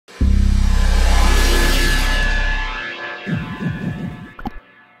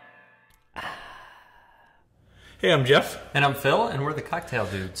Hey, I'm Jeff. And I'm Phil, and we're the Cocktail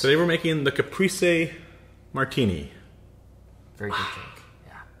Dudes. Today we're making the Caprese Martini. Very good drink.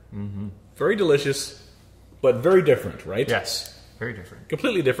 Yeah. Mm-hmm. Very delicious, but very different, right? Yes. Very different.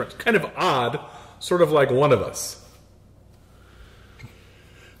 Completely different. Kind of odd, sort of like one of us.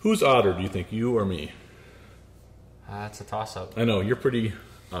 Who's odder, do you think, you or me? It's a toss-up. I know, you're pretty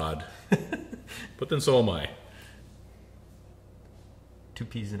odd. But then so am I. Two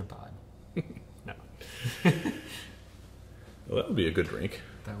peas in a pod. No. Well, that would be a good drink.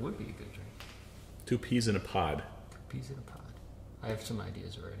 That would be a good drink. 2 peas in a pod. 2 peas in a pod. I have some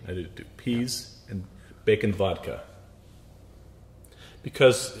ideas already. I do too. Peas and bacon vodka.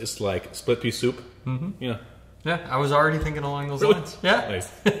 Because it's like split pea soup. Mm-hmm. Yeah. Yeah, I was already thinking along those lines. Yeah. Nice.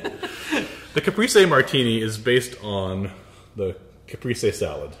 The Caprese Martini is based on the Caprese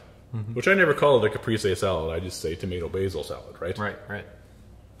salad, which I never call it a Caprese salad. I just say tomato basil salad, right? Right.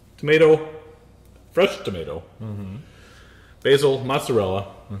 Tomato, fresh tomato, basil, mozzarella,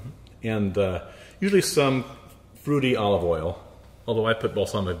 and usually some fruity olive oil. Although I put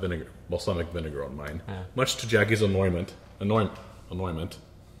balsamic vinegar on mine, much to Jackie's annoyment. Annoyment.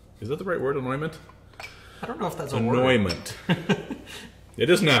 Is that the right word? Annoyment. I don't know if that's a annoyment. It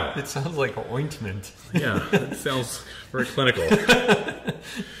is now. It sounds like ointment. Yeah, it sounds very clinical.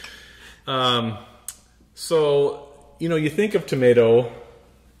 So, you think of tomato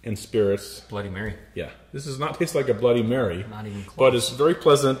and spirits. Bloody Mary. Yeah, this does not taste like a Bloody Mary. Not even close. But it's a very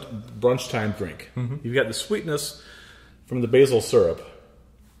pleasant brunch time drink. You've got the sweetness from the basil syrup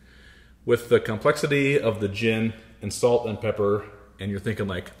with the complexity of the gin and salt and pepper, and you're thinking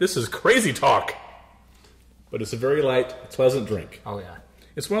like, this is crazy talk. But it's a very light, pleasant drink. Oh, yeah.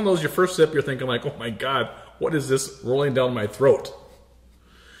 It's one of those, your first sip, you're thinking like, oh my God, what is this rolling down my throat?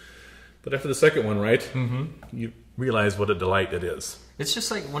 But after the second one, right, you realize what a delight it is. It's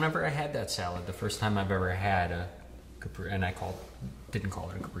just like whenever I had that salad, the first time I've ever had a Capri, and I didn't call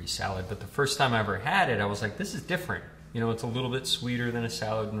it a Capri salad, but the first time I ever had it, I was like, this is different. It's a little bit sweeter than a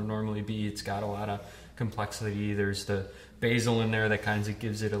salad would normally be. It's got a lot of complexity. There's the basil in there that kind of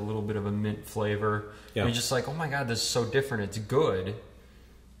gives it a little bit of a mint flavor. Yeah. And you're just like, oh my God, this is so different. It's good.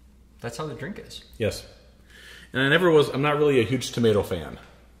 That's how the drink is. Yes. And I'm not really a huge tomato fan,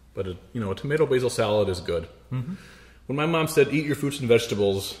 but a tomato basil salad is good. When my mom said, eat your fruits and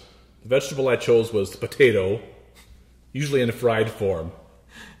vegetables, the vegetable I chose was the potato, usually in a fried form.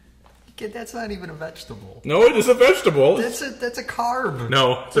 Kid, that's not even a vegetable. No, it is a vegetable. That's a carb.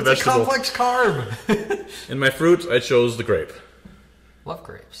 No, it's a vegetable. It's a complex carb. In my fruits, I chose the grape. Love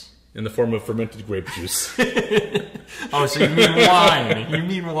grapes. In the form of fermented grape juice. Oh, so you mean wine. You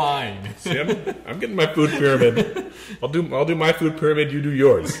mean wine. See, I'm getting my food pyramid. I'll do my food pyramid, you do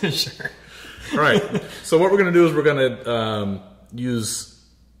yours. Sure. All right. So what we're going to do is we're going to use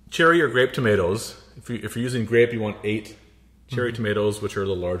cherry or grape tomatoes. If you're using grape, you want 8 cherry tomatoes, which are a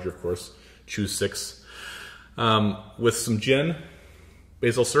little larger, of course. Choose 6. With some gin,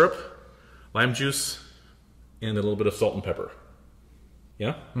 basil syrup, lime juice, and a little bit of salt and pepper.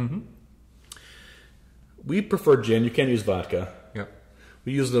 Yeah? We prefer gin. You can use vodka. Yep.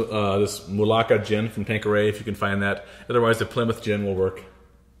 We use this Mulaka gin from Tanqueray, if you can find that. Otherwise, the Plymouth gin will work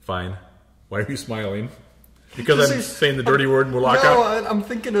fine. Why are you smiling? Because I'm saying the dirty word Mulaka? No, I'm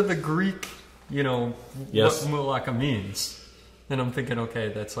thinking of the Greek, yes. what Mulaka means. And I'm thinking, okay,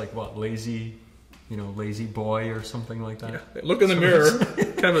 that's like what, lazy boy or something like that. Yeah. Look in the mirror.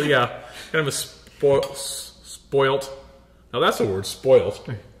 kind of a spoilt. Now that's a word, spoilt.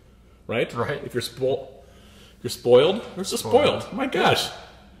 Right? Right. If you're spoiled. There's a spoiled. My gosh. Yeah.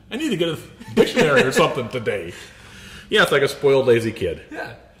 I need to get a dictionary or something today. Yeah, it's like a spoiled, lazy kid.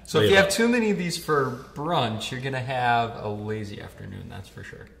 Yeah. So if you have too many of these for brunch, you're going to have a lazy afternoon, that's for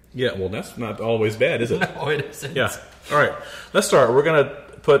sure. Yeah, well, that's not always bad, is it? No, it isn't. Yeah. All right. Let's start. We're going to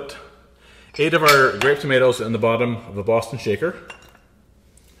put 8 of our grape tomatoes in the bottom of a Boston shaker.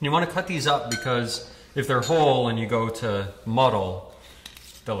 You want to cut these up because if they're whole and you go to muddle,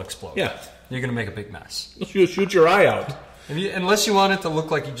 they'll explode. Yeah. You're going to make a big mess. Shoot your eye out. Unless you want it to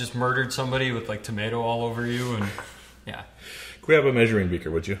look like you just murdered somebody with like tomato all over you and yeah. Grab a measuring beaker,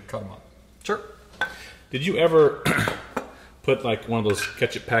 would you? Cut them up. Sure. Did you ever put like one of those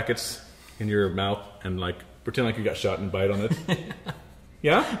ketchup packets in your mouth and like pretend like you got shot and bite on it?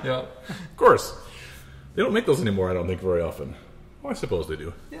 Yeah? Yeah. Of course. They don't make those anymore, I don't think, very often. Oh, I suppose they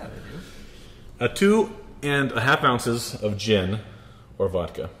do. Yeah, they do. 2.5 ounces of gin or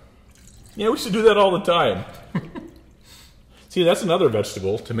vodka. Yeah, we should do that all the time. See, that's another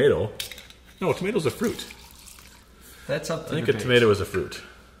vegetable, tomato. No, tomato's a fruit. That's up to I think a tomato is a fruit.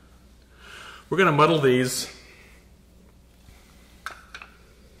 We're going to muddle these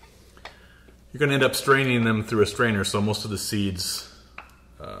You're going to end up straining them through a strainer, so most of the seeds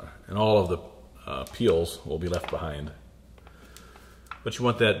and all of the peels will be left behind. But you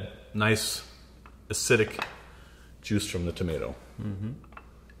want that nice acidic juice from the tomato. Mm-hmm.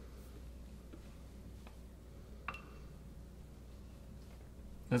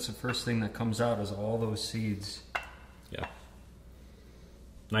 That's the first thing that comes out is all those seeds. Yeah.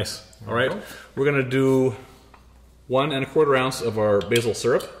 Nice. All right. We're going to do 1 1/4 ounce of our basil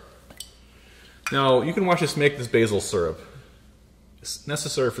syrup. Now, you can watch us make this basil syrup. It's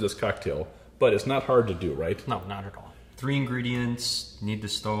necessary for this cocktail, but it's not hard to do, right? No, not at all. 3 ingredients, need the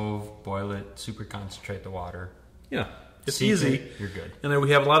stove, boil it, super concentrate the water. Yeah, it's easy. You're good. And then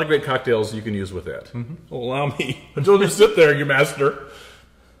we have a lot of great cocktails you can use with that. Mm-hmm. Oh, allow me. Don't just sit there, you master.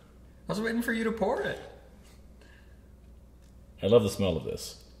 I was waiting for you to pour it. I love the smell of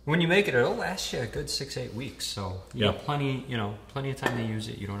this. When you make it, it'll last you a good 6-8 weeks. So you got plenty of time to use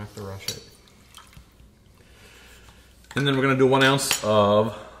it. You don't have to rush it. And then we're going to do 1 ounce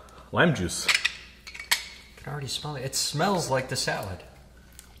of lime juice. I can already smell it. It smells like the salad.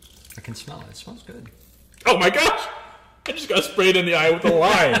 I can smell it. It smells good. Oh my gosh! I just got sprayed in the eye with a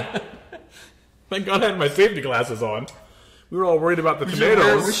lime. Thank God I had my safety glasses on. We were all worried about the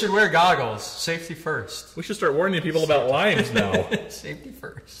tomatoes. We should wear goggles. Safety first. We should start warning people about limes now. Safety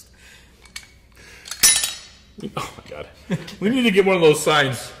first. Oh my God. We need to get one of those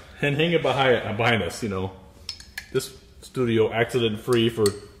signs and hang it behind us, you know. This studio accident free for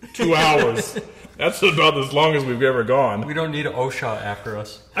 2 hours. That's about as long as we've ever gone. We don't need OSHA after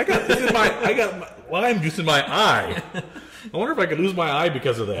us. I got lime juice in my eye. I wonder if I could lose my eye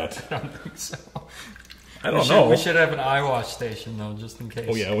because of that. I don't think so. I don't know. We should have an eye wash station though, just in case.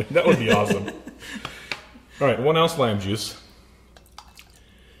 Oh yeah, that would be awesome. All right, 1 ounce lime juice.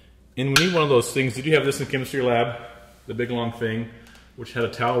 And we need one of those things. Did you have this in chemistry lab? The big long thing, which had a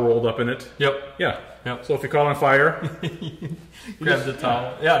towel rolled up in it? Yep. Yeah. Yep. So if you caught on fire, grab the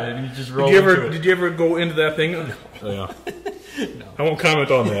towel. Yeah, and you just roll into it. Did you ever go into that thing? No. Oh, yeah. No. I won't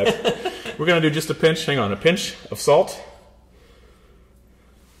comment on that. We're going to do just a pinch. Hang on. A pinch of salt.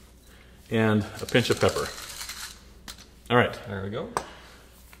 And a pinch of pepper. All right. There we go.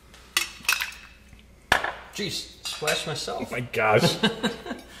 Jeez, splashed myself. Oh my gosh.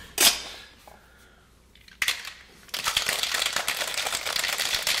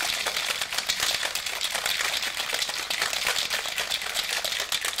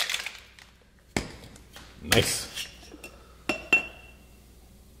 Nice.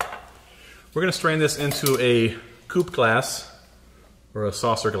 We're going to strain this into a coupe glass or a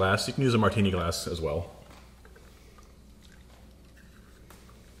saucer glass. You can use a martini glass as well.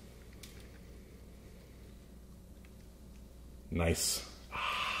 Nice.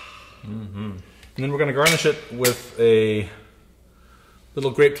 Mm-hmm. And then we're going to garnish it with a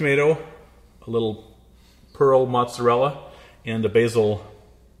little grape tomato, a little pearl mozzarella, and a basil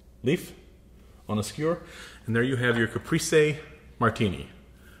leaf on a skewer. And there you have your Caprese Martini.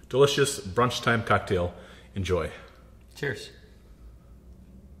 Delicious brunch time cocktail. Enjoy. Cheers.